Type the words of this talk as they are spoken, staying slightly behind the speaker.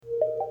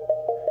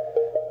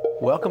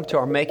Welcome to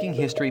our Making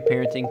History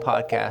Parenting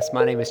Podcast.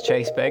 My name is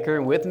Chase Baker,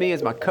 and with me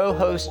is my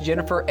co-host,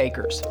 Jennifer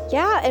Akers.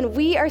 Yeah, and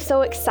we are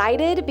so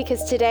excited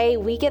because today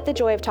we get the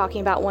joy of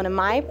talking about one of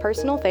my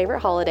personal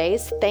favorite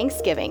holidays,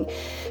 Thanksgiving.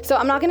 So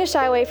I'm not going to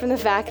shy away from the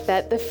fact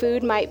that the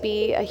food might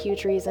be a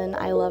huge reason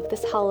I love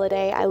this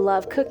holiday. I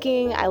love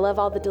cooking. I love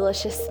all the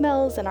delicious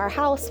smells in our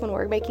house when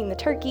we're making the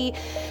turkey.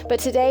 But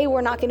today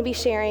we're not going to be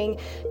sharing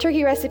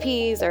turkey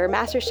recipes or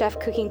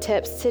MasterChef cooking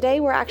tips.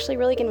 Today we're actually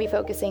really going to be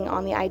focusing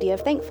on the idea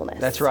of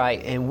thankfulness. That's right.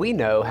 And we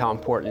know how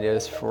important it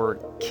is for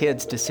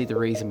kids to see the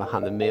reason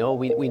behind the meal.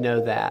 We know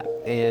that.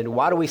 And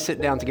why do we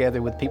sit down together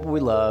with people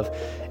we love,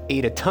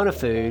 eat a ton of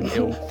food?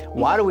 And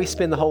why do we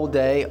spend the whole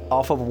day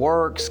off of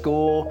work,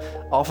 school,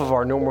 off of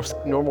our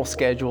normal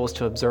schedules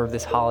to observe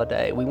this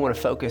holiday? We want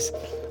to focus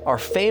our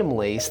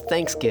family's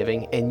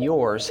Thanksgiving and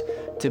yours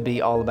to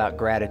be all about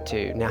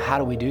gratitude. Now, how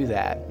do we do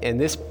that? And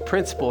this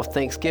principle of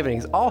Thanksgiving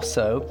is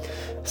also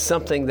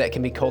something that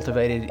can be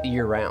cultivated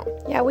year-round.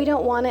 Yeah, we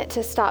don't want it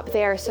to stop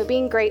there. So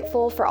being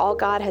grateful for all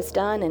God has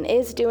done and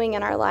is doing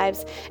in our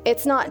lives,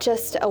 it's not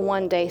just a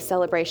one-day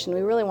celebration.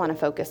 We really want to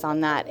focus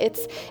on that.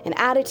 It's an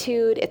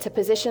attitude, it's a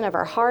position of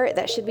our heart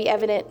that should be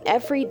evident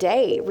every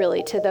day,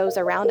 really, to those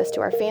around us,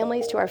 to our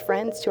families, to our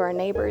friends, to our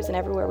neighbors, and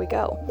everywhere we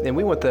go. And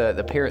we want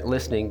the parent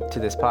listening to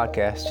this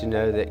podcast to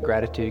know that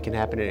gratitude can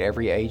happen at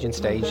every age and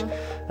stage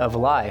of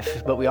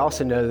life. But we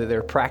also know that there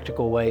are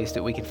practical ways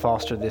that we can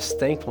foster this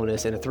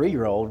thankfulness in a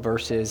 3-year-old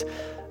versus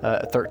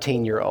a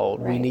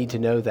 13-year-old. Right. We need to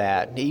know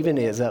that, even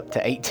as up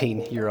to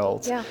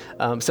 18-year-olds. Yeah.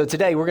 So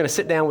today we're going to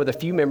sit down with a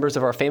few members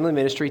of our family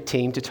ministry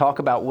team to talk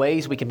about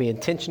ways we can be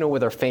intentional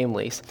with our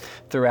families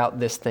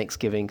throughout this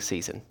Thanksgiving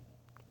season.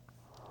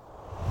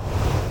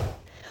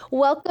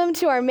 Welcome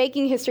to our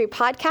Making History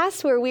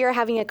podcast, where we are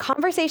having a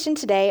conversation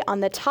today on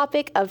the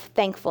topic of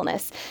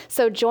thankfulness.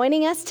 So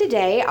joining us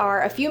today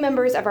are a few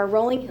members of our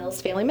Rolling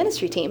Hills Family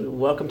Ministry team.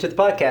 Welcome to the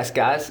podcast,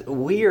 guys.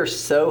 We are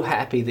so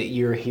happy that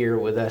you're here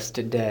with us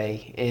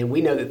today. And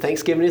we know that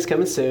Thanksgiving is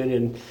coming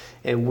soon,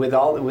 and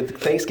with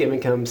Thanksgiving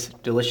comes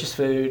delicious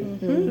food,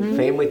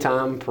 family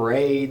time,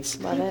 parades,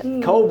 Love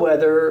it. cold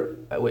weather,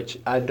 which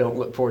I don't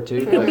look forward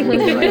to.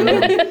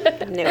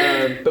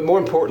 But more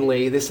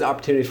importantly, this is an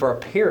opportunity for our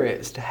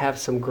parents to have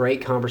some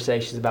great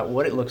conversations about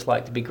what it looks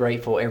like to be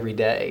grateful every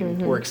day.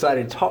 We're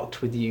excited to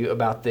talk with you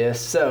about this.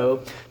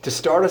 So to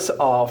start us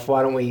off,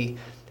 why don't we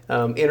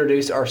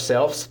introduce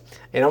ourselves?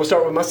 And I'm going to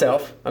start with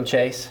myself. I'm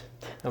Chase.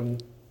 I'm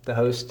the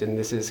host, and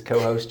this is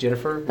co-host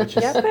Jennifer, which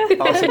is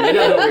awesome. You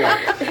know who we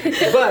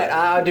are. But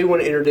I do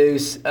want to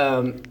introduce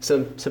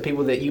some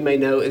people that you may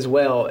know as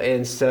well.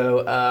 And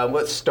so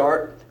let's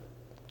start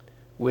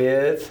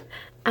with...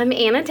 I'm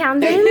Anna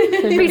Townsend,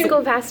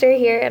 preschool pastor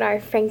here at our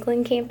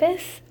Franklin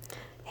campus.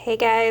 Hey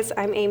guys,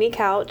 I'm Amy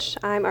Couch.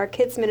 I'm our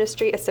Kids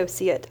Ministry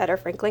Associate at our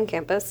Franklin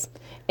campus.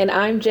 And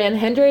I'm Jen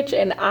Hendrich,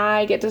 and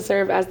I get to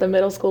serve as the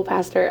middle school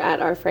pastor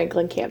at our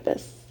Franklin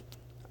campus.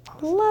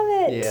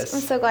 Love it. Yes. I'm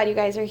so glad you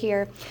guys are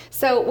here.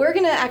 So we're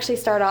going to actually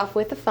start off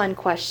with a fun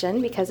question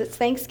because it's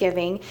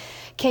Thanksgiving.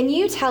 Can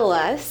you tell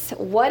us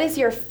what is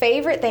your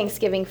favorite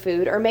Thanksgiving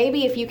food? Or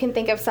maybe if you can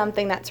think of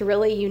something that's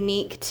really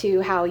unique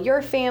to how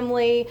your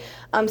family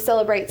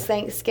celebrates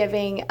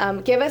Thanksgiving,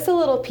 give us a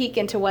little peek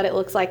into what it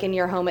looks like in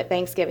your home at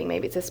Thanksgiving.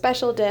 Maybe it's a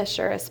special dish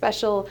or a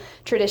special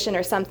tradition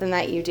or something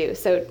that you do.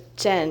 So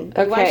Jen,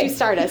 why don't you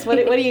start us? What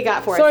do you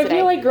got for us So today? I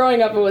feel like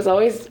growing up it was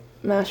always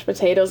mashed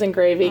potatoes and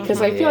gravy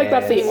because I feel like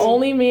that's the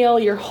only meal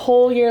your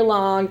whole year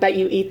long that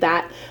you eat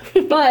that.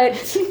 But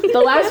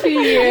the last few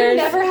years... You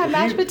never had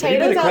mashed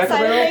potatoes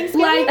outside of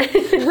Thanksgiving? Like,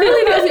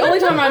 really, that was the only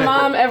time my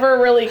mom ever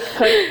really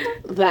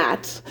cooked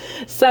that.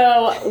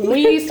 So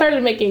we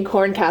started making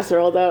corn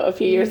casserole, though, a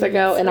few years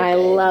ago, and I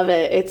love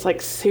it. It's,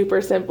 like, super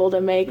simple to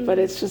make, but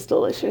it's just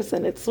delicious,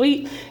 and it's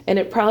sweet, and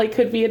it probably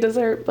could be a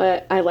dessert,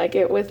 but I like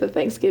it with the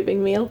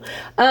Thanksgiving meal.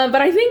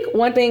 But I think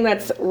one thing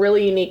that's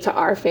really unique to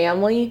our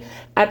family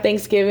at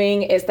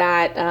Thanksgiving is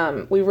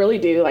that we really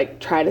do,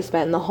 like, try to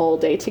spend the whole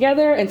day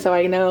together, and so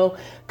I know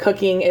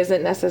cooking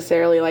isn't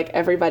necessarily like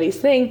everybody's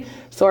thing.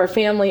 So our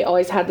family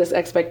always had this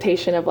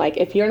expectation of like,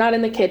 if you're not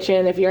in the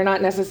kitchen, if you're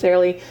not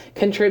necessarily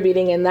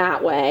contributing in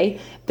that way,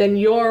 then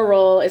your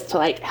role is to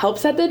like help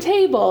set the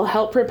table,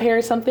 help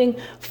prepare something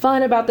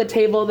fun about the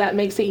table that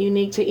makes it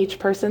unique to each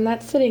person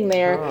that's sitting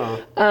there.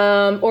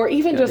 Or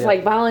even just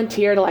like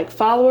volunteer to like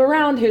follow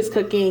around who's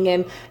cooking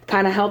and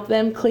kind of help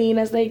them clean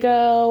as they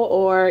go,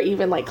 or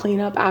even like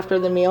clean up after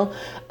the meal.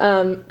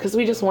 'Cause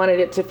we just wanted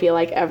it to feel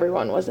like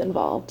everyone was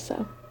involved.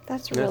 So.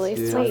 That's really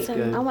good. sweet. That's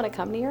good. I want to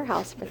come to your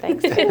house for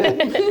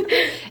Thanksgiving.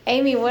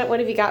 Amy, what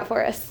have you got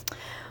for us?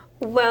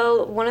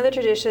 Well, one of the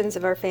traditions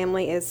of our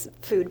family is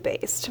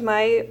food-based.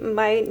 My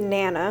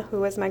Nana,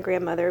 who was my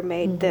grandmother,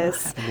 made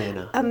this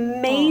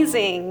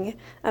amazing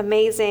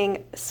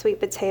sweet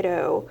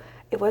potato.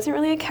 It wasn't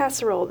really a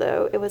casserole,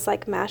 though. It was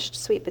like mashed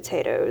sweet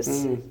potatoes.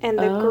 And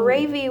the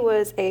gravy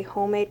was a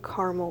homemade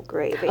caramel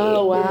gravy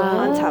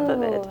on top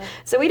of it.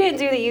 So we didn't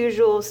do the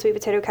usual sweet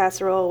potato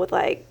casserole with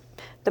like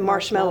the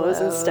marshmallows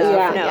and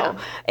stuff.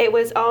 It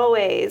was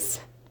always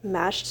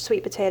mashed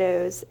sweet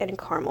potatoes, and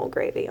caramel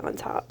gravy on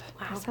top.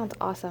 Wow, sounds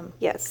awesome.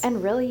 Yes.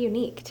 And really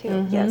unique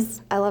too.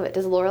 Yes. I love it.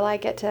 Does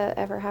Lorelai get to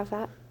ever have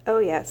that? Oh,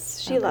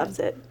 yes. She loves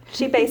it.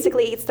 She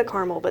basically eats the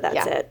caramel, but that's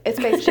Yeah, it. it's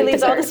basically She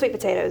leaves all the dessert. sweet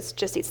potatoes,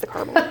 just eats the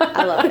caramel.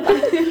 I love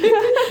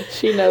it.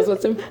 She knows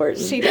what's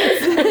important. She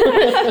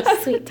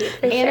does. Sweet tea,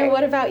 for Anna, sure.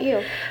 what about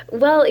you?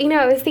 Well,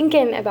 I was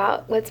thinking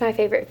about what's my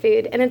favorite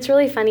food, and it's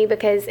really funny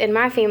because in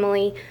my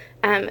family,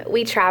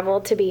 we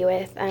travel to be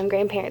with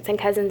grandparents and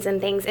cousins and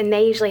things, and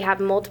they usually have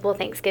multiple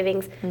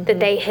Thanksgivings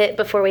that they hit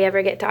before we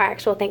ever get to our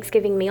actual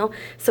Thanksgiving meal.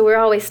 So we're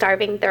always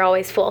starving, they're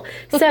always full.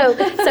 So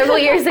several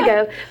years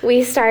ago,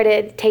 we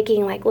started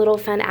taking like little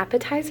fun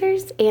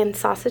appetizers, and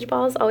sausage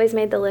balls always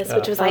made the list,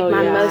 which was like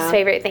my most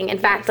favorite thing. In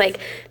fact, like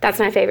that's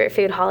my favorite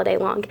food holiday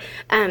long.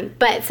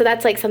 But so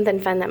that's like something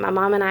fun that my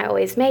mom and I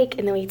always make,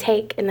 and then we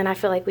take, and then I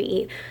feel like we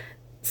eat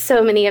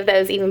so many of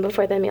those even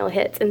before the meal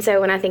hits. And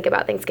so when I think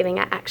about Thanksgiving,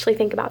 I actually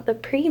think about the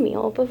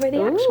pre-meal before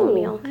the actual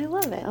meal. I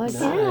love it. I like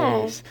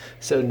Nice.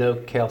 So no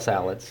kale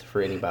salads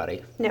for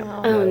anybody.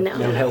 No. Oh, no.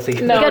 No healthy.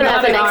 No, Go to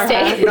not that the in our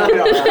next day. No,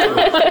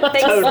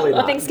 totally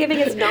not. Thanksgiving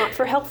is not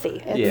for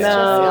healthy. It's Yeah,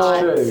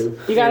 just that's not. true.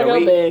 You gotta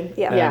go big.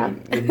 Yeah.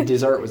 The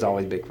dessert was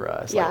always big for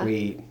us. Yeah. Like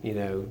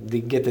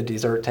we, get the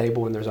dessert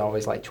table and there's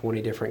always like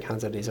 20 different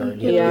kinds of dessert.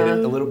 You Yeah. get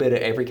a little bit of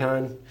every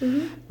kind,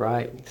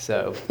 right?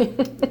 So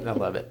I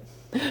love it.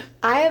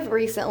 I have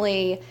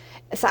recently,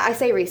 so I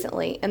say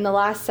recently, in the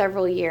last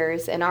several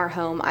years in our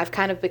home, I've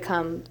kind of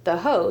become the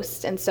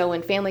host. And so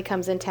when family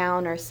comes in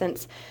town, or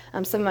since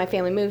some of my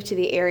family moved to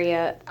the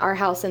area, our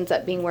house ends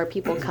up being where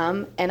people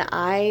come. And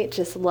I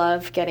just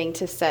love getting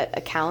to set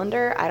a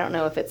calendar. I don't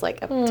know if it's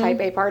like a type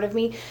A part of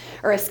me,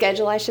 or a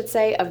schedule, I should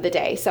say, of the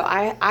day. So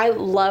I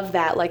love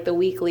that, like the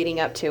week leading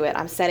up to it.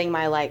 I'm setting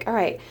my like, all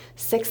right,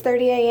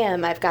 6:30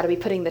 a.m. I've got to be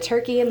putting the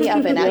turkey in the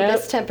oven at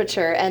this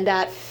temperature. And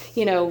at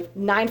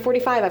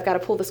 9:45, I've got to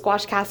pull the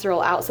squash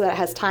casserole out so that it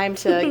has time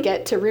to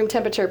get to room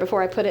temperature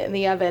before I put it in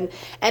the oven.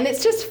 And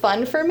it's just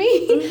fun for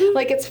me.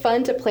 Like, it's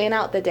fun to plan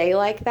out the day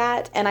like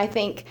that. And I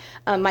think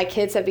my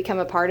kids have become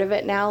a part of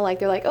it now. Like,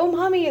 they're like, oh,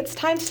 Mommy, it's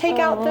time to take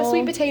out the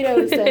sweet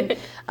potatoes.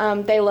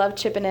 And they love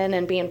chipping in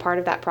and being part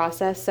of that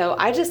process. So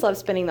I just love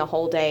spending the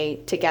whole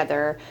day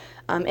together.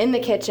 In the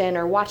kitchen,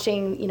 or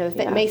watching,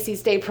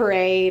 Macy's Day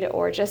Parade,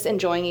 or just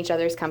enjoying each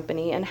other's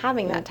company and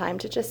having that time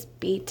to just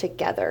be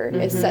together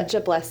is such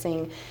a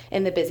blessing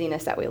in the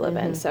busyness that we live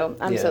in. So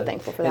I'm so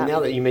thankful for that. And now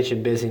that you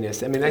mentioned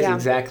busyness, I mean, that's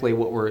exactly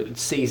what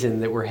season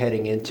that we're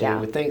heading into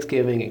with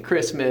Thanksgiving and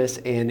Christmas.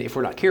 And if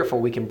we're not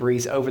careful, we can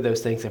breeze over those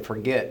things and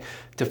forget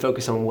to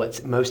focus on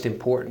what's most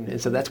important.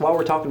 And so that's why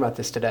we're talking about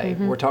this today.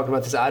 We're talking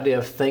about this idea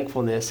of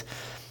thankfulness,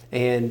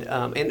 and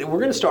we're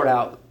going to start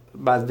out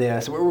by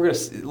this. We're going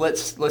to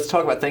let's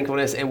talk about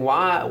thankfulness and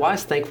why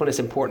is thankfulness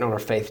important on our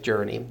faith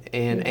journey.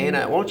 And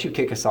Anna, why don't you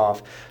kick us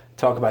off?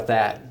 Talk about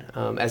that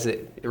as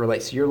it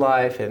relates to your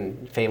life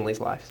and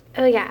family's lives.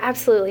 Oh yeah,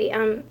 absolutely.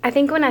 I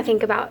think when I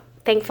think about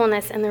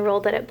thankfulness and the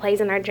role that it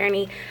plays in our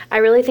journey, I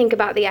really think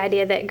about the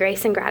idea that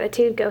grace and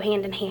gratitude go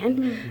hand in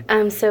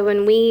hand. So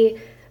when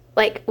we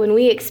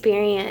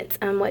experience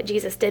what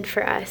Jesus did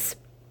for us,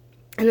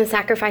 and the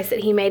sacrifice that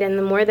he made, and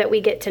the more that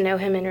we get to know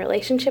him in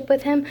relationship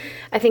with him,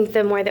 I think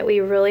the more that we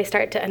really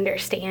start to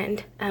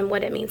understand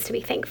what it means to be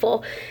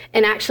thankful.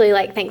 And actually,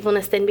 like,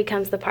 thankfulness then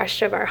becomes the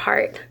posture of our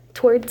heart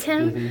towards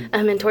him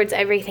and towards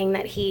everything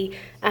that he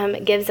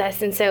gives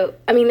us. And so,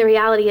 I mean, the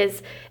reality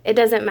is, it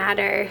doesn't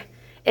matter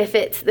if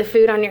it's the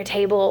food on your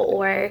table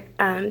or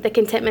the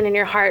contentment in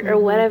your heart or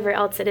whatever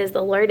else it is.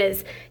 The Lord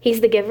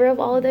he's the giver of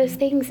all of those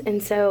things.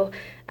 And so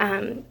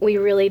we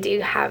really do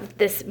have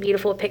this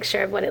beautiful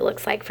picture of what it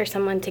looks like for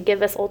someone to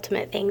give us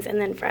ultimate things,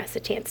 and then for us a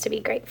chance to be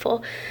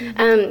grateful.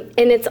 And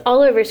it's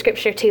all over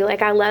Scripture too.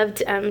 Like, I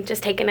loved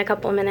just taking a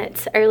couple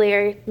minutes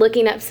earlier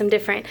looking up some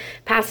different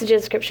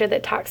passages of Scripture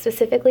that talk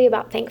specifically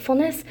about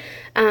thankfulness.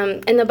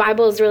 And the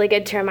Bible is really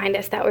good to remind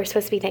us that we're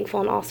supposed to be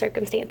thankful in all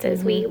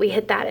circumstances. We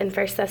hit that in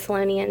 1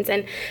 Thessalonians,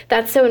 and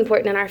that's so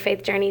important in our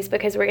faith journeys,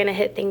 because we're going to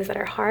hit things that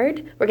are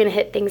hard. We're going to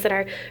hit things that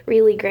are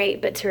really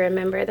great, but to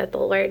remember that the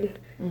Lord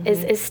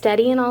is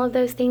steady in all of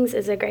those things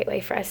is a great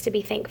way for us to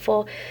be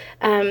thankful.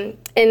 And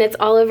it's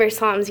all over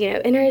Psalms,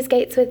 enter his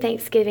gates with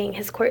thanksgiving,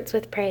 his courts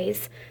with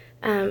praise.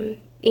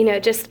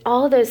 Just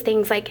all of those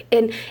things. Like,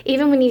 and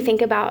even when you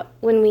think about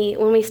when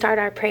we start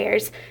our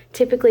prayers,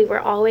 typically we're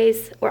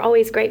always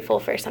grateful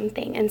for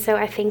something. And so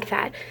I think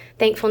that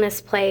thankfulness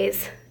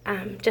plays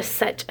just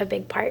such a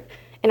big part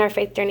in our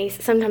faith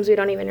journeys. Sometimes we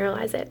don't even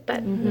realize it,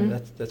 but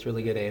That's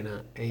really good,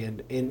 Anna.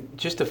 And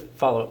just a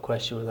follow-up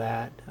question with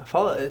that,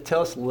 tell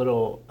us a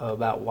little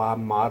about why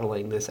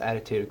modeling this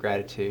attitude of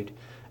gratitude,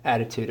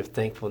 attitude of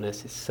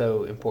thankfulness is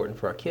so important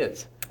for our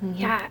kids.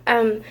 Yeah,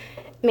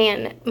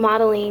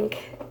 modeling.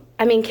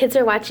 I mean, kids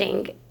are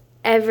watching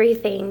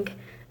everything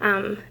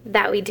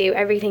that we do,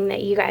 everything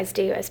that you guys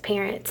do as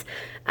parents.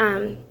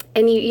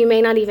 And you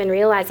may not even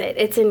realize it.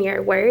 It's in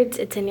your words,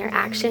 it's in your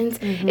actions,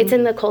 it's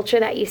in the culture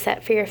that you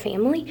set for your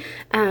family.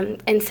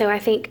 And so I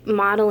think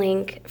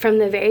modeling from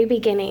the very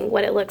beginning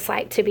what it looks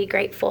like to be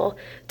grateful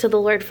to the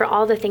Lord for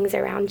all the things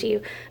around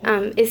you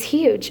is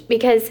huge,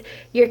 because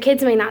your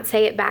kids may not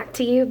say it back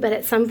to you, but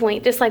at some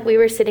point, just like we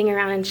were sitting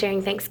around and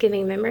sharing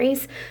Thanksgiving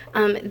memories,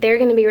 they're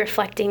going to be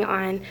reflecting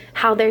on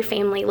how their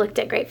family looked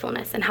at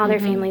gratefulness and how their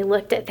family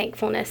looked at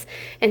thankfulness.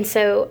 And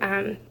so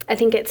I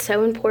think it's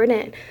so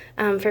important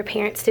for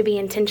parents to be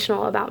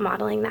intentional about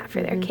modeling that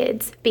for their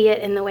kids, be it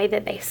in the way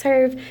that they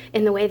serve,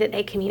 in the way that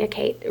they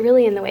communicate,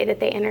 really in the way that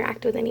they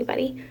interact with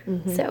anybody.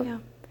 So, yeah.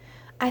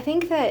 I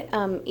think that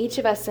each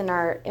of us in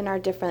our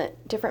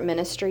different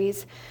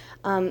ministries,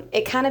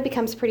 it kind of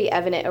becomes pretty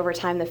evident over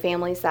time, the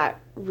families that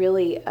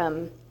really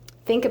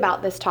think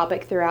about this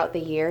topic throughout the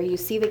year. You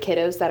see the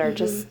kiddos that are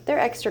just, they're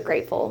extra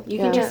grateful. You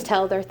can just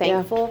tell they're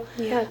thankful.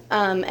 Yeah.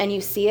 And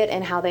you see it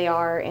in how they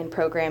are in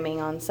programming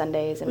on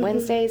Sundays and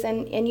Wednesdays,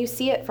 and you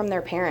see it from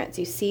their parents.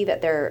 You see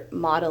that they're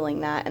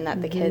modeling that, and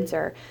that the kids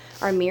are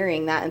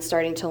mirroring that and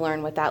starting to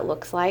learn what that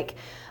looks like.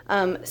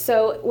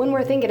 So when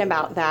we're thinking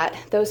about that,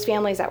 those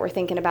families that we're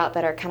thinking about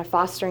that are kind of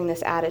fostering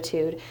this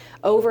attitude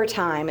over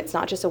time, it's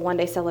not just a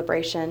one-day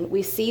celebration.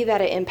 We see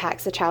that it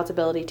impacts the child's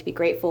ability to be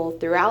grateful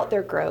throughout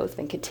their growth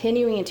and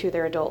continuing into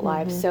their adult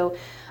lives. So,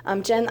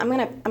 Jen, I'm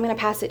gonna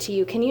pass it to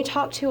you. Can you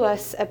talk to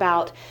us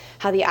about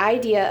how the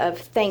idea of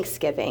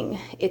Thanksgiving,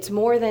 it's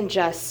more than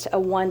just a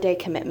one-day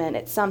commitment.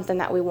 It's something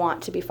that we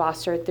want to be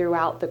fostered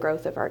throughout the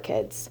growth of our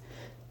kids.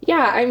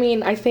 Yeah, I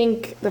mean, I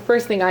think the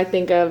first thing I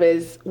think of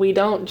is we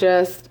don't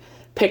just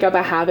pick up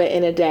a habit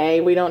in a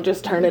day. We don't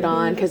just turn it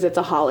on because it's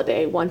a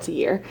holiday once a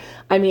year.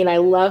 I mean, I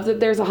love that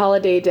there's a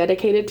holiday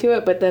dedicated to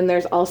it, but then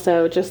there's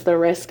also just the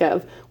risk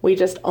of we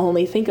just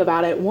only think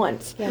about it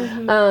once.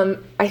 Yeah.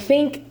 I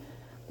think,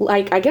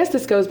 I guess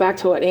this goes back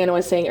to what Anna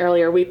was saying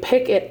earlier. We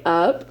pick it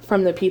up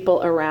from the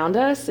people around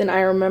us. And I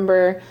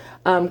remember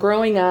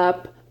growing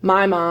up,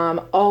 my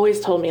mom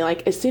always told me,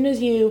 as soon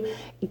as you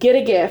get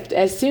a gift,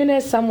 as soon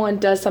as someone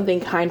does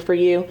something kind for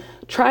you,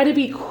 try to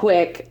be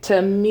quick to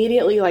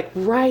immediately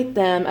write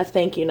them a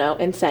thank you note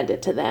and send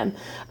it to them.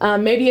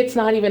 Maybe it's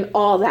not even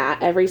all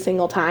that every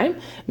single time.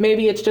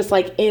 Maybe it's just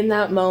in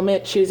that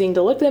moment, choosing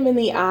to look them in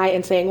the eye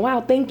and saying,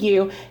 wow, thank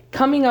you,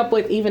 coming up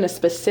with even a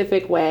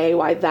specific way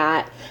why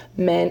that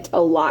meant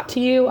a lot to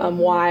you,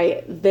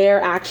 why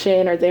their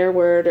action or their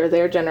word or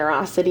their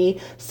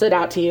generosity stood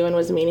out to you and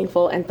was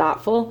meaningful and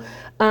thoughtful.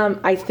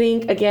 I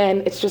think,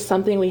 again, it's just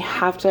something we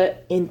have to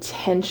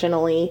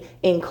intentionally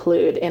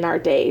include in our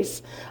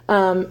days.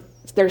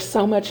 There's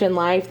so much in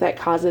life that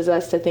causes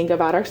us to think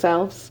about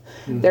ourselves.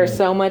 There's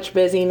so much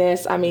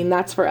busyness. I mean,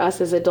 that's for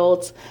us as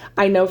adults.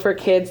 I know for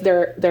kids,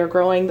 they're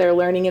growing, they're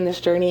learning in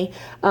this journey.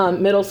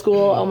 Middle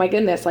school, oh my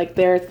goodness,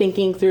 they're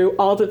thinking through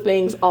all the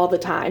things all the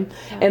time.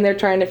 Yeah. And they're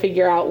trying to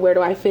figure out, where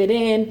do I fit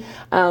in?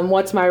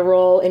 What's my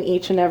role in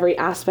each and every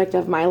aspect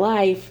of my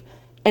life?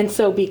 And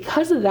so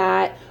because of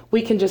that,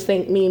 we can just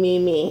think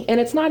me. And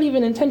it's not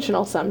even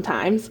intentional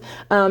sometimes.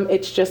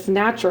 It's just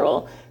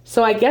natural.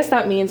 So I guess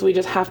that means we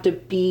just have to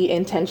be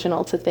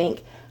intentional to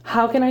think,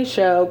 how can I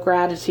show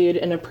gratitude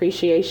and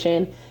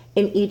appreciation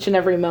in each and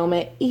every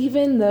moment,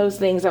 even those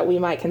things that we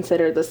might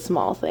consider the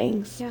small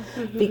things? Yeah.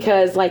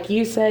 Because like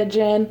you said,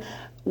 Jen,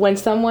 when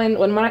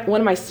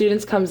one of my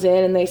students comes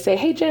in and they say,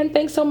 hey, Jen,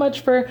 thanks so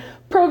much for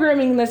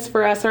programming this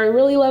for us, or I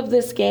really love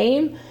this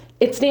game,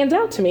 it stands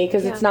out to me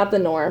because it's not the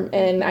norm.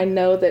 And I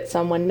know that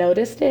someone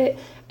noticed it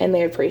and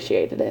they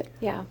appreciated it.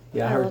 Yeah.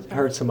 Yeah, I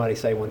heard somebody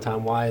say one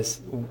time,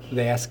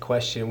 they asked the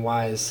question,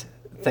 why is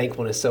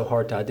thankfulness so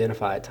hard to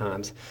identify at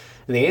times?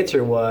 And the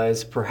answer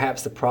was,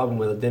 perhaps the problem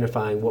with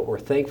identifying what we're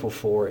thankful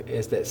for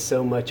is that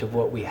so much of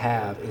what we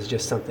have is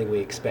just something we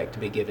expect to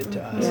be given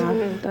to us.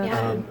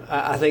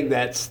 I think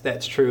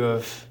that's true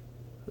of,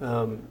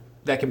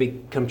 that can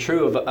become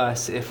true of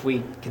us if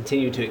we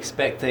continue to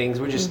expect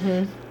things. We're just,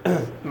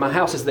 my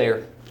house is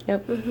there.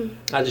 Yep.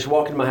 I just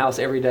walk into my house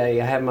every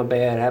day. I have my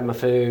bed, I have my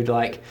food,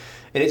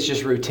 and it's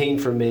just routine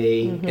for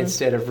me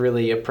instead of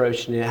really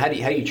approaching it. How do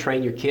you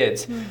train your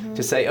kids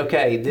to say,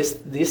 okay,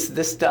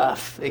 this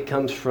stuff, it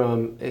comes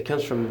from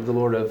the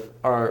Lord of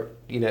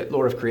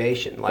Lord of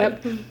creation,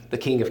 the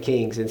King of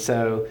Kings. And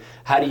so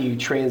how do you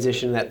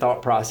transition that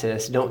thought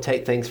process? Don't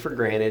take things for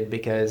granted,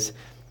 because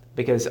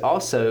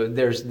also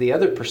there's the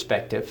other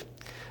perspective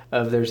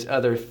of there's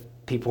other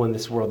people in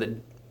this world that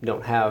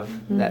don't have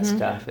that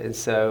stuff. And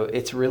so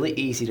it's really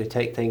easy to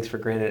take things for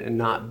granted and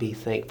not be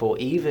thankful,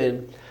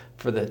 even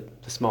for the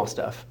small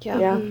stuff.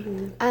 Yeah.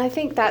 And I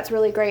think that's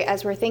really great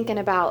as we're thinking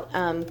about,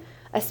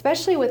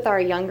 especially with our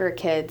younger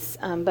kids,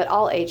 but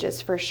all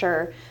ages for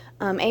sure.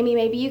 Amy,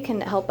 maybe you can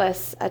help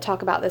us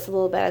talk about this a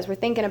little bit as we're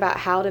thinking about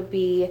how to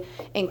be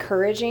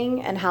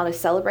encouraging and how to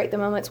celebrate the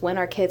moments when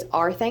our kids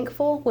are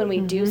thankful, when we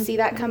do see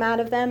that come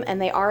out of them,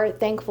 and they are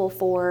thankful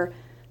for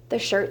the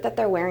shirt that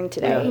they're wearing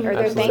today, or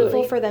they're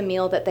thankful for the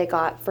meal that they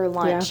got for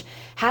lunch.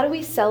 How do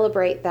we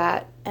celebrate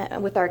that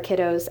with our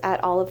kiddos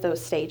at all of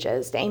those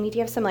stages? Amy, do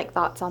you have some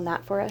thoughts on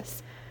that for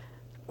us?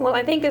 Well,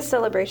 I think a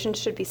celebration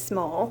should be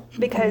small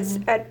because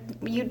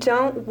you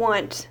don't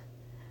want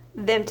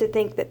them to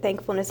think that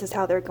thankfulness is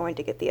how they're going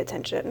to get the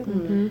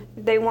attention.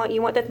 You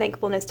want the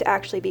thankfulness to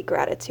actually be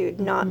gratitude,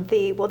 not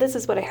the, well, this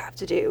is what I have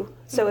to do.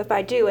 So if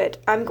I do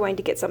it, I'm going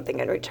to get something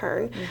in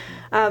return.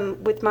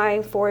 With my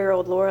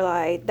 4-year-old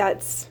Lorelai,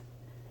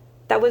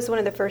 that was one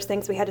of the first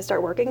things we had to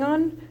start working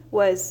on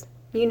was,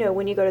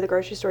 when you go to the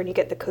grocery store and you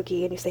get the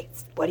cookie and you say,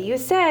 what do you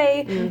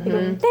say? You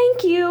go,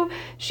 thank you.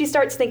 She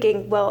starts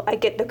thinking, well, I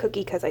get the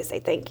cookie because I say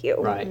thank you.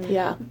 Right.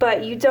 Yeah.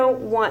 But you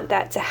don't want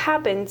that to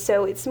happen.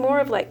 So it's more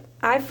of like,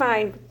 I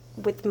find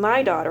with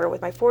my daughter,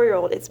 with my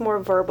 4-year-old, it's more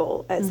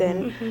verbal, as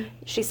in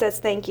she says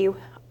thank you.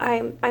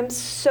 I'm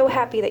so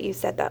happy that you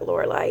said that,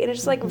 Lorelai. And it's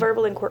just like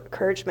verbal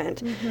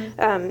encouragement,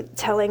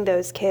 telling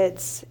those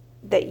kids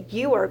that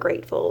you are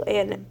grateful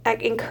and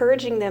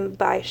encouraging them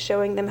by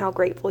showing them how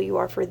grateful you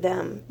are for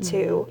them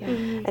too.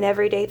 An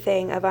everyday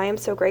thing of, I am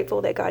so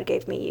grateful that God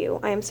gave me you.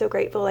 I am so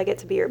grateful I get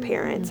to be your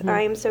parent.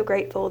 I am so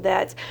grateful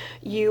that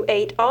you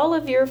ate all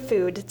of your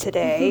food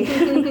today.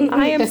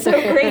 I am so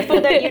grateful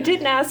that you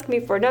didn't ask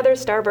me for another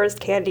Starburst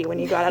candy when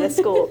you got out of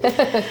school.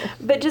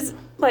 But just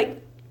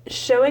like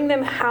showing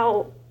them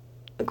how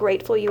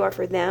grateful you are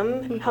for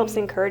them helps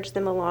encourage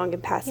them along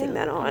and passing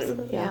that on.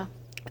 Absolutely. Yeah.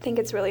 I think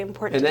it's really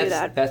important to do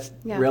that. That's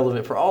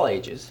relevant for all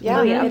ages.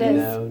 Yeah, it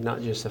is.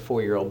 Not just a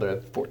 4-year-old, but a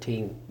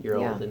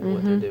 14-year-old and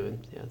what they're doing.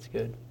 Yeah, it's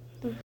good.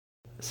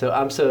 So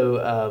I'm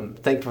so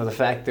thankful for the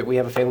fact that we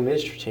have a family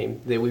ministry team,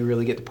 that we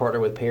really get to partner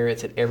with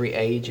parents at every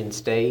age and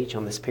stage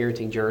on this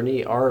parenting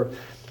journey.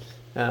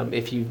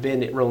 If you've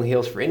been at Rolling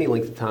Hills for any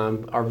length of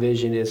time, our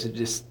vision is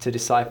just to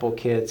disciple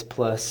kids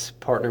plus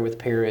partner with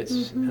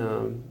parents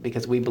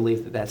because we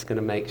believe that that's going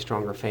to make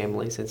stronger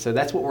families. And so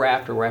that's what we're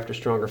after. We're after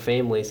stronger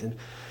families.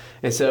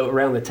 And so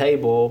around the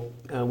table,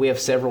 we have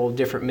several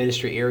different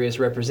ministry areas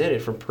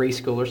represented, from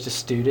preschoolers to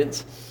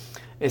students.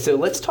 And so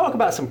let's talk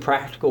about some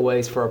practical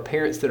ways for our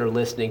parents that are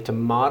listening to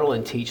model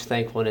and teach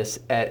thankfulness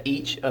at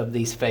each of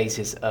these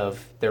phases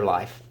of their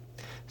life.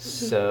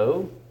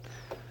 So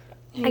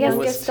I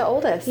guess the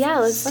oldest. Yeah,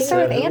 let's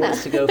start with Anna. Who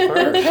wants to go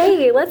first?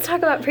 Okay, let's talk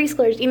about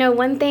preschoolers.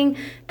 One thing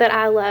that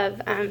I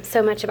love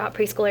so much about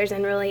preschoolers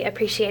and really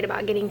appreciate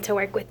about getting to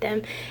work with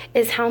them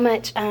is how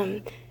much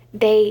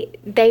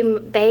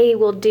they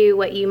will do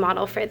what you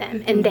model for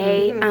them, and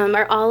they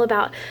are all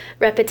about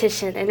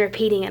repetition and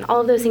repeating, and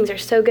all of those things are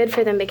so good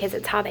for them because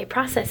it's how they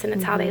process and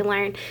it's how they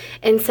learn.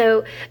 And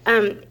so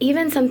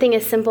even something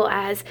as simple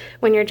as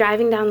when you're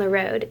driving down the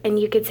road and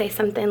you could say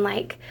something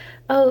like,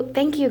 oh,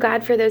 thank you,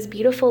 God, for those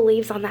beautiful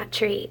leaves on that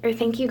tree, or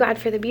thank you, God,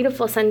 for the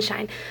beautiful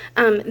sunshine.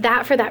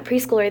 That for that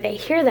preschooler, they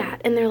hear that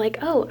and they're like,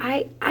 oh,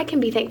 I can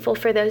be thankful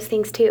for those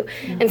things too.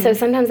 And so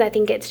sometimes I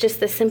think it's just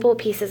the simple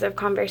pieces of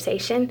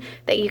conversation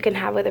that you can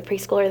have with a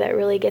preschooler that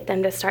really get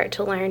them to start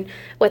to learn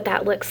what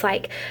that looks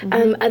like.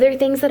 Other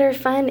things that are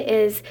fun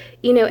is,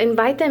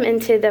 invite them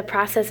into the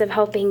process of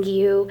helping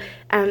you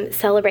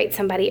celebrate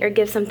somebody or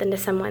give something to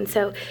someone.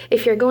 So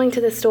if you're going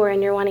to the store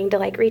and you're wanting to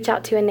reach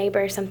out to a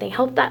neighbor or something,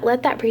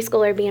 let that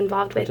preschooler be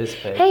involved with.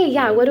 Hey,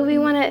 what do we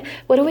want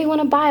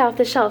to buy off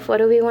the shelf? What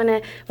do we want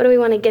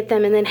to get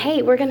them? And then,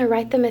 hey, we're going to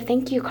write them a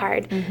thank you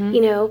card.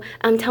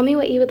 Tell me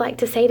what you would like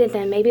to say to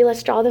them. Maybe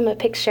let's draw them a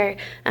picture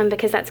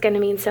because that's going to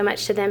mean so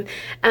much to them.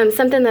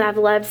 Something that I've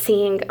loved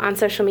seeing on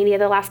social media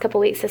the last couple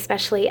weeks,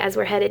 especially as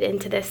we're headed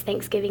into this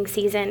Thanksgiving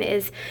season,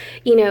 is,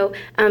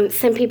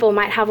 some people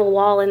might have a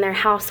wall in their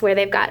house where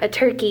they've got a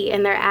turkey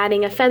and they're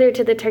adding a feather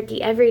to the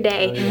turkey every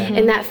day.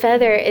 And that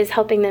feather is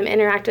helping them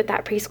interact with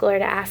that preschooler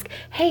to ask,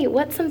 hey,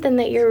 what's something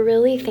that you're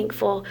really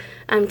thankful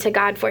to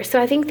God for?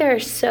 So I think there are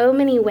so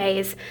many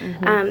ways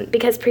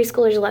because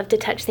preschoolers love to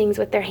touch things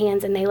with their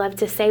hands and they love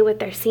to say what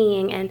they're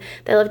seeing and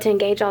they love to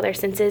engage all their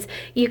senses.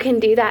 You can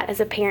do that as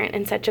a parent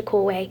in such a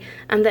cool way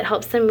that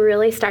helps them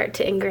really start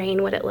to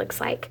ingrain what it looks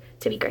like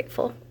to be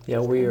grateful. Yeah,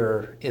 we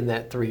are in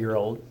that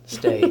 3-year-old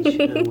stage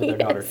with our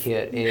daughter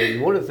Kit,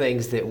 and one of the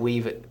things that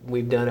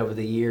we've done over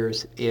the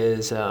years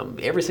is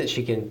ever since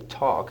she can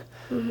talk,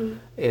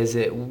 is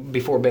that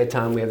before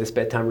bedtime we have this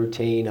bedtime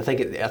routine. I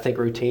think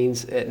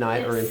routines at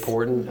night are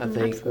important. I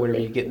think whenever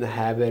you get in the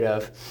habit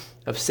of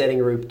setting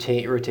a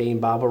routine,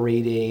 Bible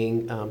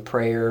reading,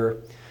 prayer.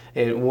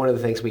 And one of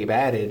the things we've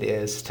added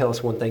is tell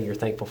us one thing you're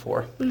thankful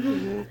for.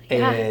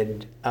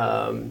 And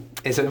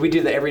so we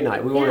do that every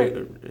night. We want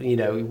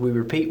to, we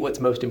repeat what's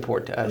most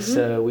important to us.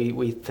 So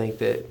we think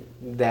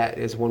that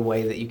is one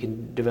way that you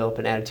can develop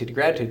an attitude of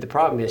gratitude. The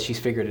problem is she's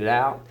figured it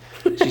out.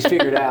 She's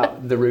figured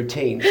out the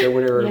routine. So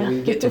whenever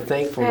we get to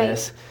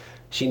thankfulness,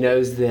 she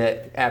knows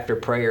that after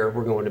prayer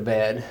we're going to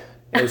bed.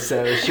 And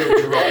so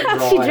she'll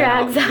draw she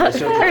drags out.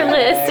 Her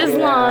list is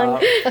long.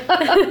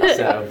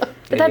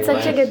 But that's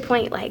anyway. Such a good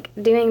point,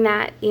 doing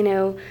that,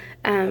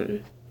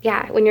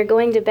 when you're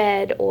going to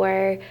bed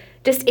or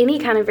just any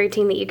kind of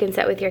routine that you can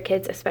set with your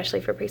kids,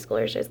 especially for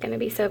preschoolers, is going to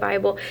be so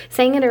valuable.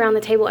 Saying it around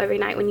the table every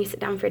night when you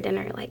sit down for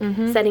dinner,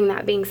 setting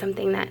that being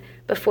something that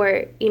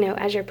before,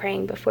 as you're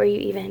praying, before you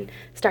even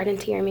start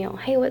into your meal,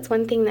 hey, what's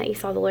one thing that you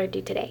saw the Lord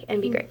do today?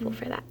 And be grateful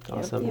for that.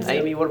 Awesome.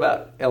 Amy, what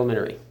about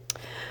elementary?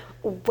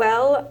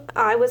 Well,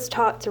 I was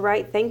taught to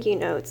write thank you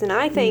notes, and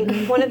I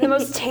think one of the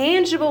most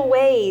tangible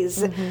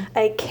ways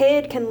a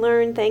kid can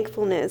learn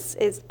thankfulness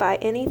is by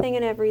anything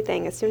and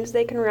everything. As soon as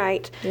they can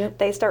write,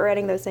 they start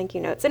writing those thank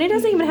you notes. And it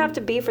doesn't even have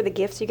to be for the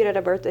gifts you get at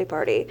a birthday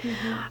party.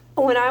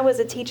 When I was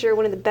a teacher,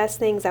 one of the best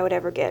things I would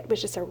ever get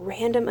was just a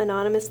random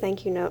anonymous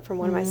thank you note from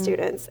one of my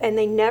students. And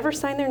they never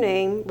sign their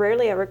name,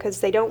 rarely ever,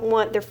 because they don't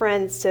want their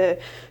friends to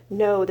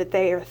know that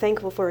they are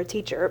thankful for a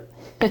teacher.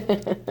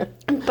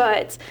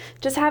 But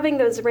just having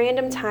those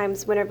random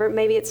times whenever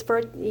maybe it's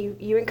for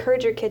you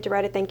encourage your kid to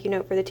write a thank you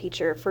note for the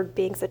teacher for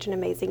being such an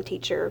amazing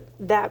teacher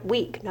that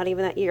week, not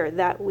even that year,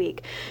 that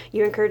week.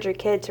 You encourage your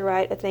kid to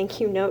write a thank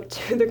you note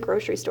to the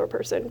grocery store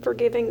person for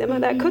giving them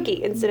that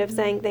cookie instead of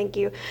saying thank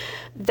you.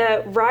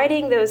 The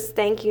writing those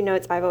thank you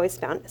notes, I've always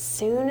found, as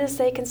soon as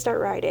they can start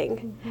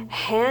writing,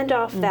 hand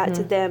off that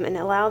to them and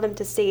allow them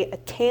to see a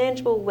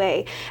tangible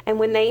way. And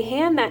when they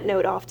hand that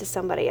note off to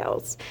somebody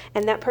else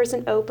and that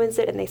person opens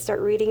it and they start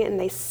reading it and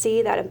they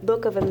see that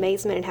look of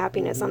amazement and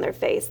happiness on their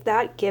face,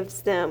 that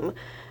gives them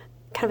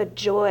kind of a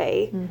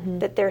joy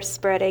that they're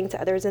spreading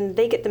to others and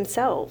they get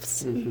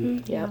themselves.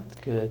 Yeah.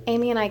 Good.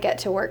 Amy and I get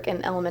to work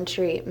in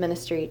elementary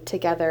ministry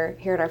together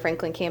here at our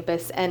Franklin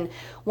campus, and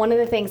one of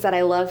the things that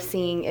I love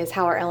seeing is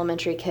how our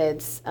elementary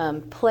kids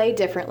play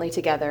differently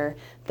together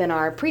than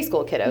our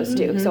preschool kiddos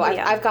do. So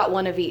I've got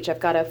one of each. I've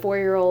got a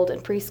 4-year-old in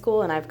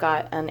preschool and I've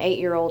got an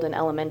 8-year-old in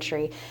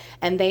elementary,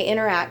 and they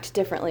interact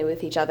differently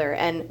with each other.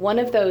 And one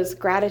of those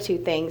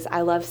gratitude things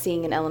I love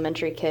seeing in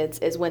elementary kids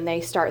is when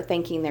they start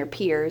thanking their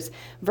peers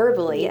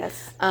verbally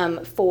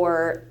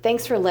for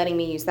thanks for letting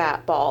me use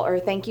that ball, or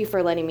thank you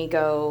for letting me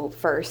go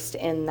first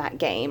in that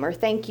game, or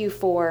thank you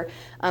for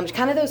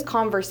kind of those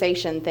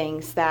conversation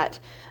things that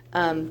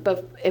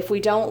but if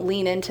we don't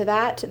lean into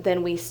that,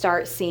 then we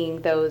start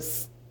seeing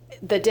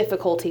the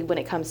difficulty when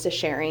it comes to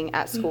sharing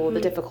at school,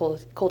 the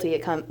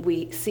difficulty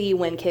we see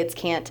when kids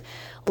can't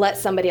let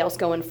somebody else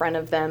go in front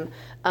of them.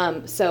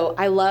 So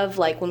I love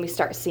when we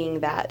start seeing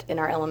that in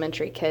our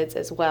elementary kids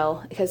as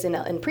well, because in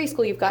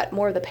preschool you've got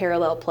more of the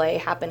parallel play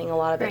happening a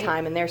lot of the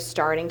time, and they're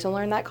starting to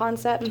learn that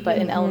concept. But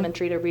in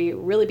elementary, to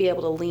really be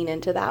able to lean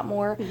into that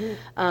more,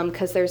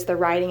 because there's the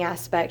writing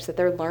aspects that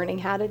they're learning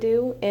how to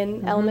do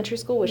in elementary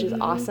school, which is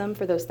awesome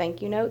for those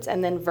thank you notes,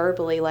 and then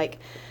verbally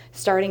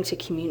starting to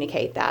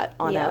communicate that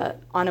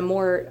on a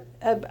more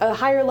a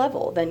higher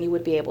level than you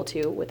would be able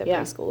to with a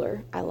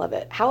preschooler. I love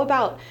it. How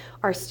about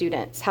our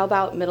students? How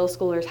about middle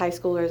schoolers, high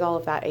schoolers, all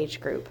of that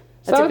age group?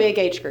 That's a big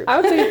age group. I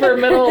would say for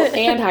middle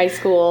and high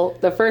school,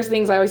 the first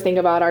things I always think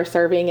about are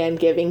serving and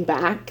giving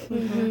back.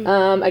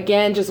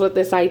 Again, just with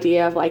this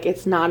idea of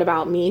it's not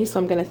about me, so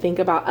I'm going to think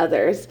about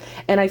others.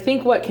 And I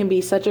think what can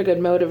be such a good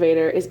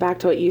motivator is back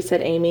to what you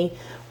said, Amy.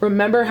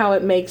 Remember how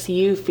it makes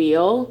you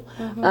feel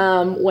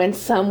when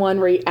someone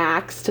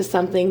reacts to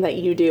something that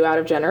you do out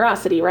of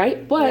generosity,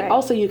 right? But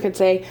also you could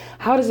say,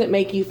 how does it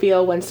make you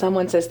feel when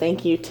someone says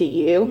thank you to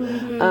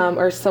you,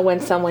 or so when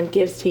someone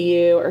gives to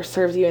you or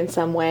serves you in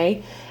some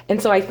way?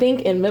 And so I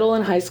think in middle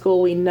and high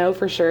school, we know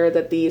for sure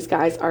that these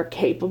guys are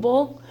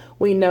capable.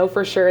 We know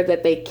for sure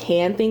that they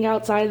can think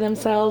outside of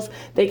themselves.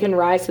 They can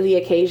rise to the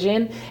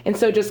occasion. And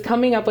so just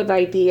coming up with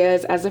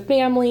ideas as a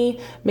family,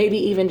 maybe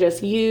even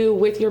just you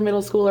with your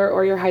middle schooler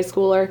or your high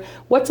schooler,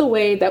 what's a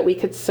way that we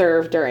could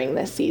serve during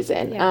this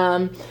season?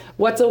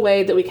 What's a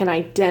way that we can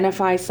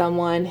identify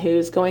someone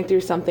who's going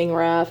through something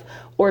rough,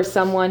 or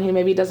someone who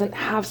maybe doesn't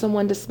have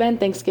someone to spend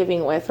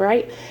Thanksgiving with,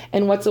 right?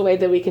 And what's a way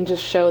that we can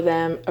just show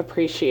them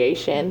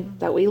appreciation,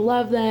 that we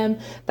love them,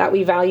 that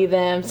we value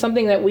them.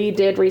 Something that we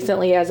did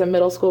recently as a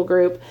middle school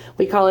group,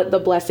 we call it the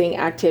blessing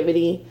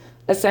activity.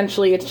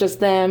 Essentially, it's just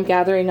them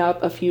gathering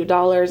up a few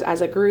dollars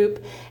as a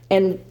group.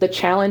 And the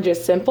challenge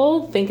is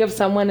simple. Think of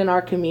someone in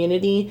our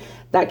community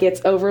that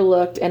gets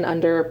overlooked and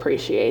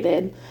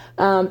underappreciated.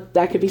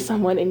 That could be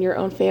someone in your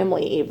own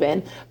family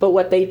even. But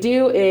what they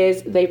do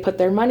is they put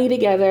their money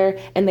together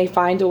and they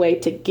find a way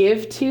to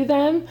give to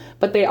them,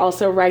 but they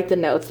also write the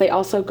notes. They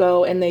also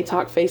go and they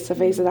talk face to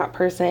face with that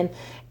person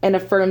and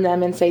affirm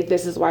them and say,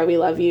 this is why we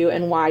love you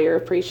and why you're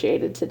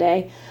appreciated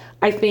today.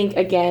 I think,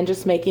 again,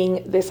 just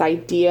making this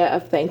idea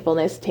of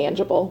thankfulness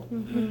tangible.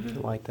 I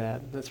like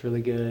that. That's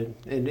really good.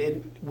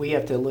 And we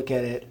have to look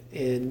at it,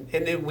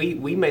 and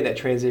we made that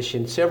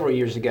transition several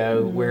years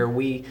ago where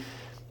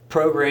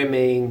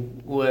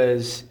programming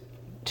was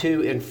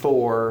 2 and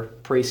 4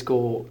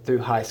 preschool through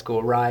high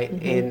school, right?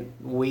 And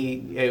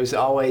it was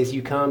always,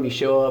 you come, you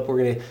show up,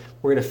 we're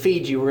gonna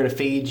feed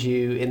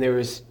you, and there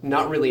was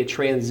not really a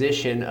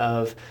transition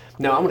of,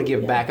 no, I'm gonna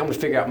give back, I'm gonna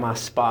figure out my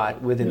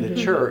spot within the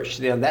church.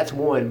 Now that's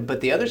one,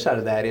 but the other side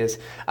of that is,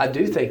 I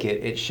do think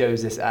it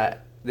shows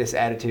this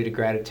attitude of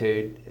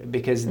gratitude,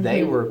 because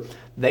they were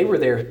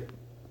there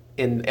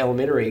in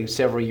elementary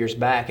several years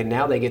back, and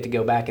now they get to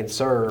go back and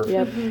serve.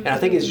 And I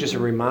think it's just a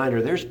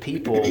reminder, there's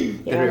people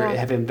that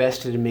have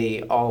invested in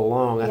me all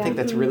along. I think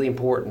that's really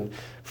important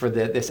for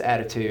this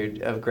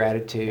attitude of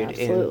gratitude.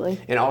 Absolutely.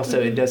 And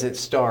also it doesn't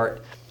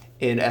start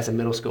as a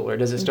middle schooler. It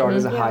doesn't start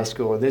as a high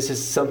schooler. This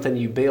is something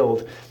you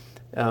build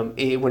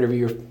whenever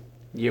you're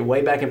you're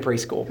way back in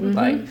preschool.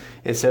 Like,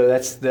 and so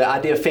that's the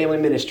idea of family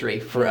ministry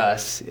for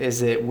us, is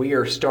that we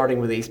are starting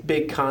with these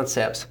big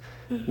concepts,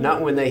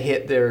 not when they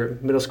hit their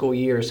middle school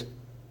years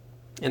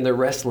and they're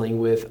wrestling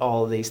with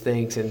all of these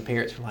things and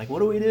parents are like, what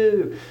do we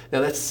do?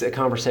 Now that's a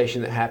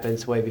conversation that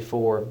happens way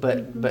before,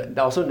 but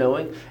also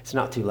knowing it's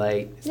not too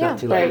late. It's not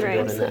too late to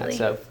build in that.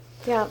 So.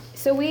 Yeah,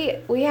 so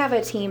we have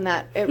a team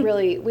that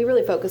we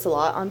really focus a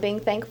lot on being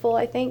thankful,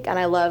 I think, and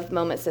I love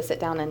moments to sit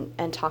down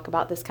and talk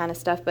about this kind of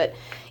stuff. But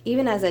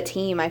even as a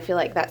team, I feel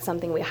like that's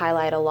something we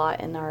highlight a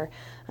lot in our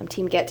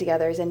team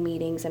get-togethers and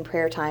meetings and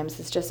prayer times.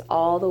 It's just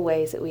all the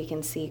ways that we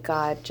can see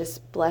God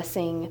just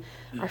blessing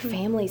our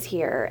families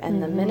here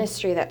and the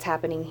ministry that's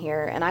happening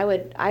here. And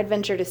I'd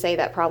venture to say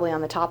that probably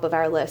on the top of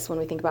our list when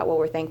we think about what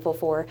we're thankful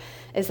for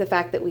is the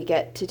fact that we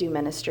get to do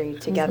ministry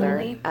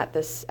together at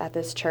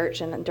this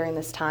church and during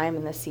this time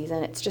and this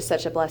season. It's just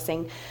such a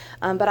blessing.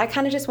 But I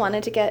kind of just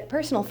wanted to get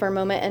personal for a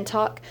moment and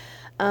talk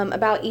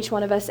about each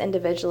one of us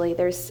individually.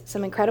 There's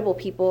some incredible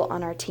people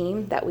on our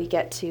team that we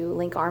get to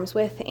link arms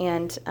with,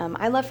 and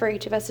I'd love for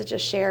each of us to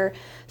just share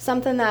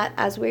something that,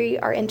 as we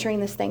are entering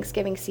this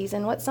Thanksgiving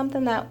season, what's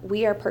something that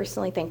we are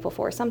personally thankful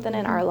for, something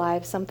in our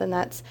lives, something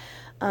that's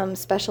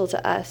special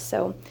to us.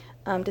 So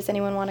does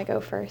anyone want to go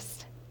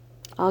first?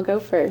 I'll go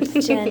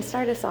first. Jen,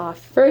 start us off.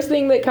 First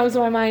thing that comes to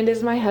my mind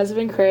is my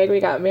husband, Craig. We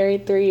got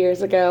married 3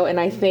 years ago, and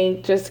I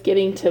think just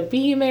getting to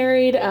be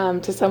married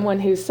to someone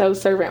who's so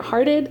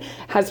servant-hearted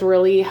has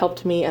really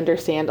helped me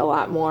understand a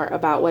lot more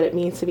about what it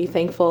means to be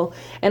thankful.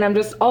 And I'm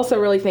just also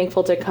really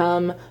thankful to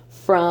come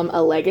from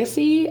a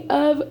legacy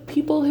of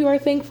people who are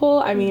thankful.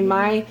 I mean,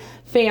 my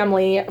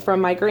family, from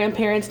my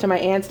grandparents to my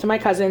aunts to my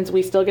cousins,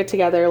 we still get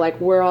together. Like,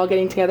 we're all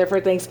getting together for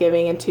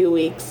Thanksgiving in 2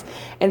 weeks.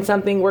 And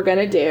something we're going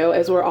to do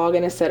is we're all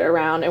going to sit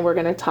around and we're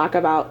going to talk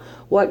about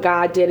what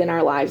God did in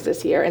our lives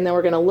this year. And then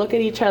we're going to look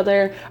at each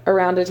other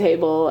around a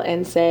table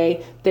and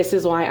say, this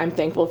is why I'm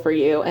thankful for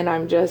you. And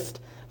I'm just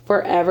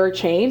forever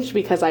changed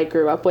because I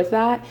grew up with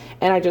that.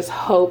 And I just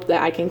hope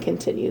that I can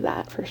continue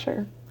that for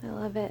sure. I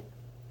love it.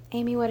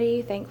 Amy, what are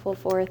you thankful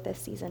for this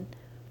season?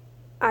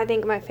 I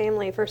think my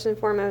family, first and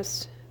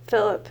foremost.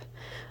 Philip,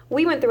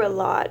 we went through a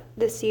lot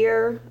this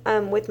year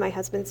with my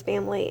husband's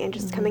family, and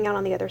just coming out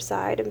on the other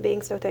side and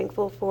being so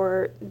thankful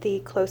for the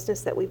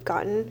closeness that we've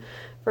gotten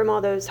from all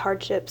those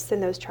hardships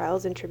and those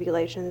trials and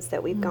tribulations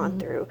that we've gone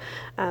through.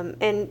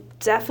 And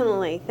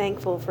definitely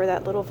thankful for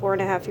that little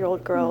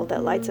 4.5-year-old girl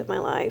that lights up my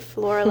life,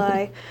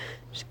 Lorelai.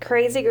 She's a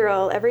crazy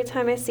girl. Every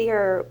time I see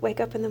her wake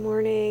up in the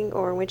morning,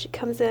 or when she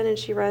comes in and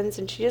she runs,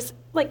 and she just,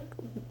 like,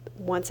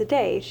 once a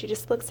day, she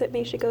just looks at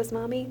me, she goes,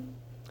 Mommy,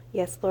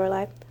 yes,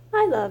 Lorelai,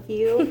 I love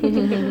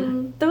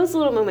you. Those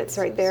little moments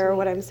right there are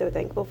what I'm so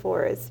thankful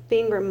for, is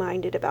being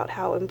reminded about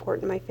how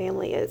important my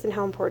family is and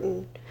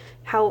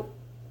how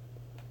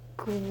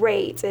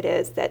great it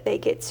is that they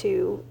get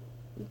to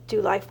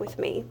do life with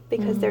me,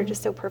 because they're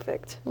just so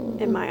perfect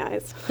in my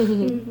eyes.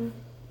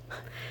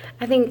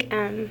 I think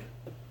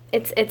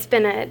it's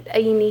been a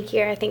unique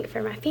year, I think,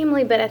 for my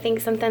family, but I think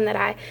something that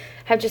I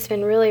have just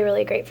been really,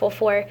 really grateful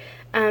for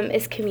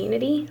is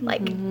community,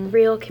 like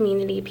real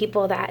community,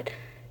 people that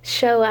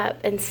show up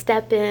and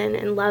step in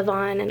and love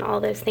on and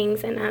all those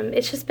things. And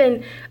it's just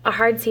been a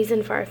hard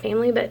season for our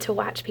family, but to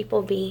watch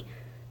people be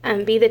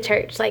the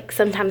church. Like,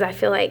 sometimes I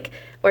feel like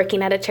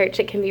working at a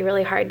church, it can be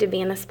really hard to be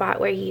in a spot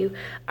where you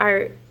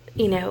are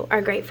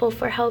grateful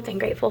for help and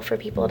grateful for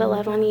people to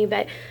love on you.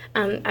 But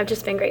I've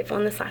just been grateful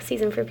in this last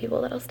season for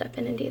people that'll step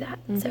in and do that.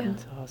 So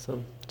That's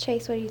awesome.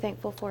 Chase, what are you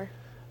thankful for?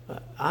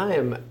 I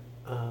am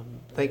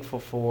thankful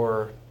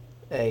for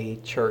a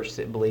church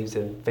that believes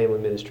in family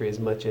ministry as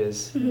much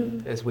as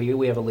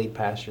we have a lead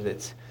pastor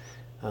that's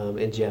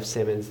in Jeff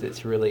Simmons,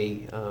 that's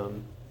really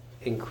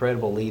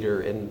incredible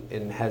leader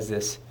and has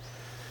this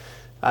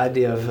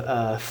idea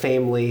of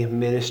family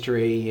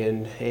ministry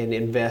and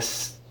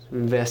invest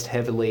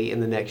heavily in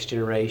the next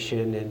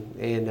generation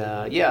and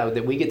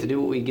that we get to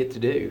do what we get to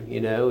do,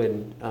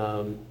 and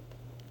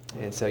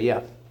so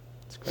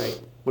it's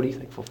great. What are you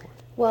thankful for?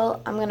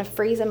 Well, I'm going to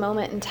freeze a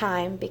moment in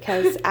time,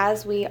 because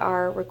as we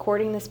are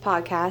recording this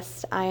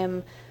podcast, I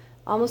am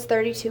almost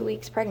 32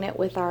 weeks pregnant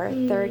with our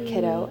third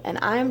kiddo, and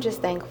I'm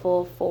just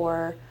thankful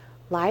for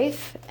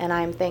life, and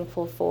I'm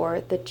thankful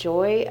for the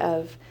joy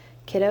of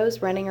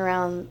kiddos running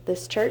around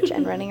this church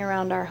and running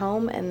around our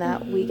home, and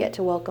that we get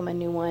to welcome a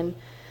new one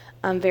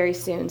very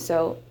soon.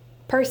 So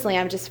personally,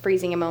 I'm just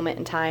freezing a moment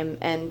in time,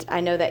 and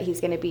I know that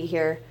he's going to be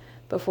here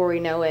before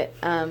we know it.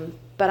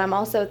 But I'm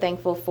also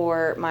thankful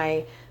for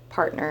my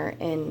partner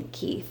in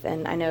Keith,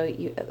 and I know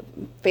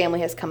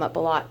family has come up a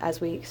lot as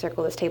we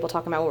circle this table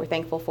talking about what we're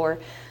thankful for,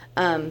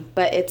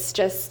 but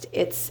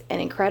it's an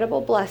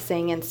incredible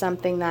blessing and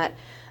something that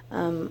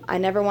I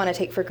never want to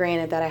take for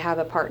granted, that I have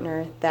a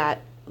partner that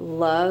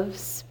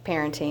loves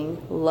parenting,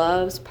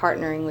 loves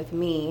partnering with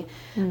me,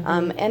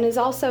 and is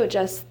also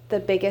just the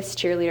biggest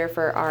cheerleader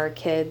for our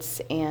kids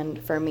and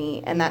for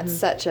me, and that's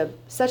such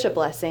a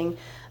blessing.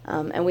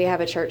 And we have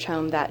a church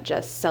home that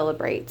just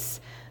celebrates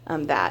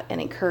that and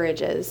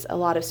encourages a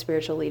lot of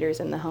spiritual leaders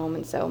in the home.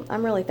 And so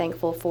I'm really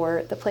thankful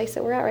for the place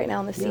that we're at right now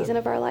in this season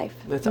of our life.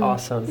 That's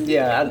awesome.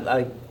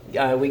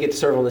 Yeah, we get to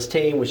serve on this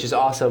team, which is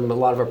awesome. A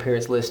lot of our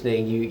parents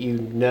listening, you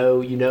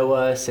know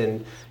us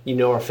and you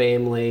know our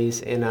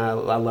families, and I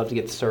love to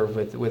get to serve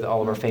with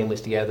all of our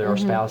families together. Our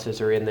spouses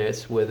are in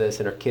this with us,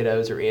 and our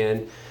kiddos are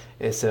in,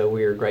 and so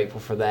we are grateful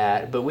for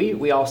that. But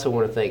we also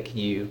want to thank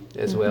you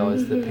as well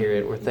as the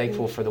parent. We're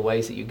thankful for the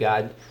ways that you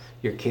guide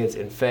your kids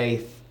in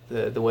faith,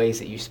 the ways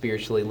that you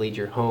spiritually lead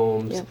your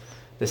homes,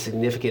 the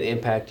significant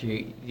impact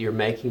you're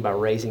making by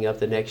raising up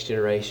the next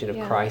generation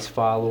of Christ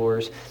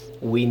followers.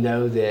 We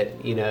know that,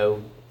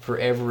 for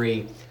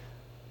every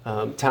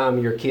time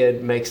your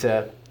kid makes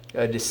a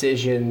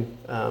decision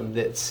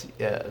that's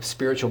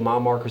spiritual mile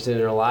markers in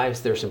their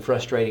lives, there's some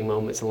frustrating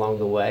moments along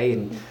the way,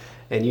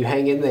 and you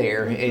hang in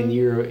there, and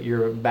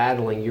you're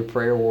battling, you're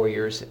prayer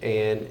warriors,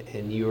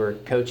 and you are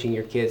coaching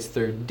your kids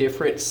through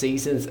different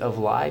seasons of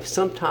life.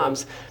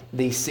 Sometimes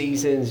these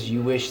seasons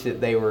you wish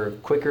that they were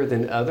quicker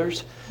than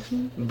others,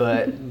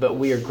 but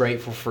we are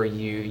grateful for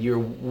you.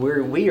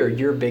 We are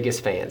your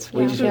biggest fans.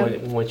 We just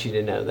want you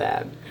to know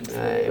that,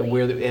 and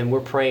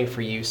we're praying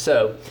for you.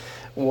 So,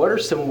 what are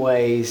some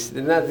ways?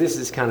 And this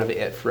is kind of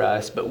it for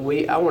us, but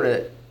I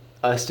want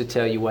us to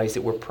tell you ways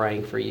that we're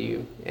praying for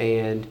you,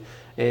 and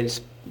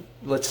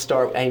let's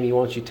start. Amy,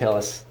 why don't you tell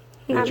us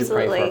what you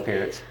pray for our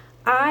parents?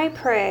 I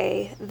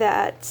pray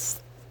that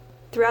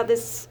throughout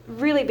this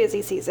really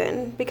busy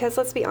season, because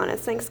let's be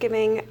honest,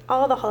 Thanksgiving,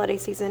 all the holiday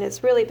season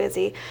is really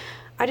busy.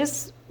 I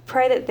just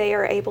pray that they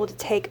are able to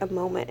take a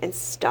moment and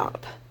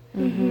stop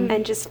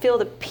and just feel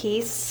the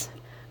peace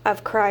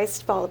of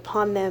Christ fall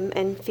upon them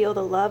and feel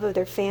the love of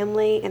their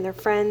family and their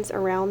friends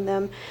around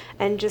them,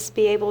 and just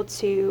be able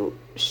to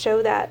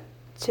show that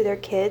to their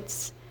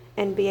kids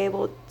and be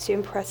able to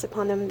impress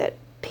upon them that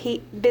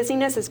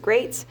busyness is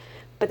great,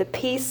 but the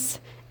peace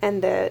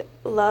and the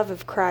love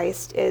of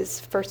Christ is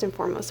first and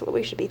foremost what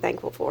we should be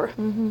thankful for.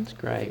 That's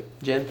great.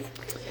 Jen?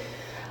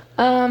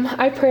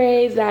 I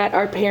pray that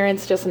our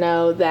parents just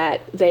know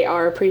that they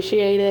are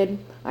appreciated.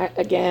 I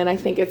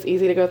think it's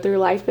easy to go through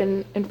life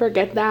and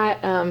forget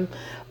that.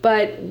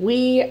 But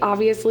we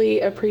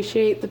obviously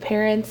appreciate the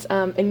parents,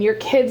 and your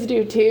kids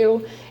do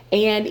too.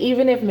 And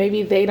even if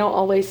maybe they don't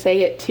always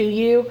say it to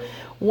you,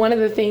 one of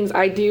the things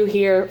I do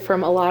hear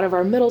from a lot of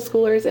our middle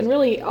schoolers and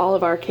really all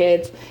of our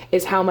kids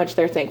is how much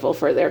they're thankful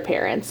for their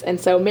parents.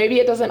 And so maybe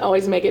it doesn't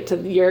always make it to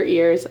your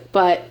ears,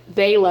 but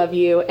they love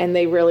you and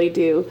they really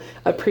do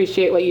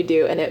appreciate what you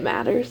do, and it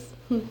matters.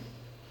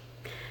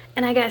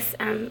 And I guess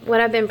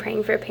what I've been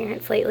praying for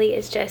parents lately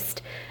is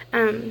just,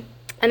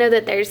 I know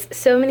that there's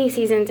so many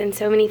seasons and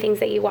so many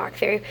things that you walk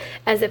through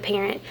as a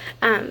parent,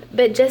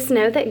 but just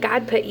know that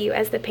God put you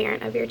as the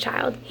parent of your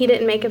child. He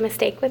didn't make a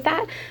mistake with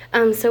that.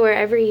 So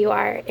wherever you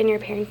are in your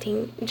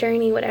parenting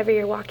journey, whatever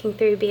you're walking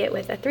through, be it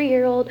with a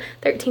 3-year-old,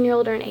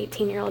 13-year-old, or an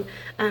 18-year-old,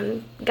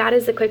 God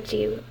has equipped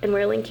you, and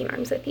we're linking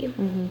arms with you.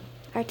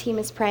 Our team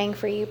is praying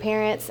for you,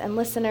 parents and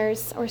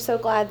listeners. We're so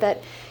glad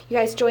that you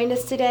guys joined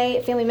us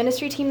today. Family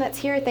ministry team that's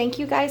here, thank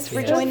you guys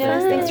for joining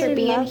us. Thanks for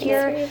being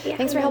here.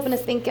 Thanks for helping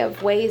us think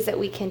of ways that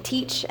we can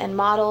teach and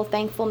model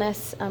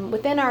thankfulness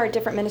within our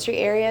different ministry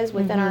areas,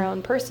 within our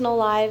own personal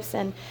lives.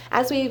 And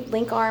as we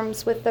link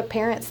arms with the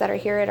parents that are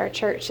here at our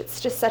church, it's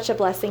just such a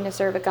blessing to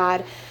serve a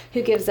God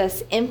who gives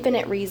us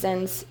infinite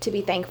reasons to be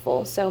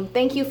thankful. So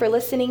thank you for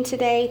listening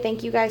today.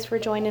 Thank you guys for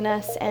joining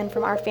us. And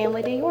from our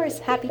family to yours,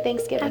 happy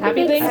Thanksgiving.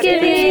 Happy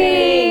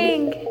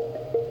Thanksgiving.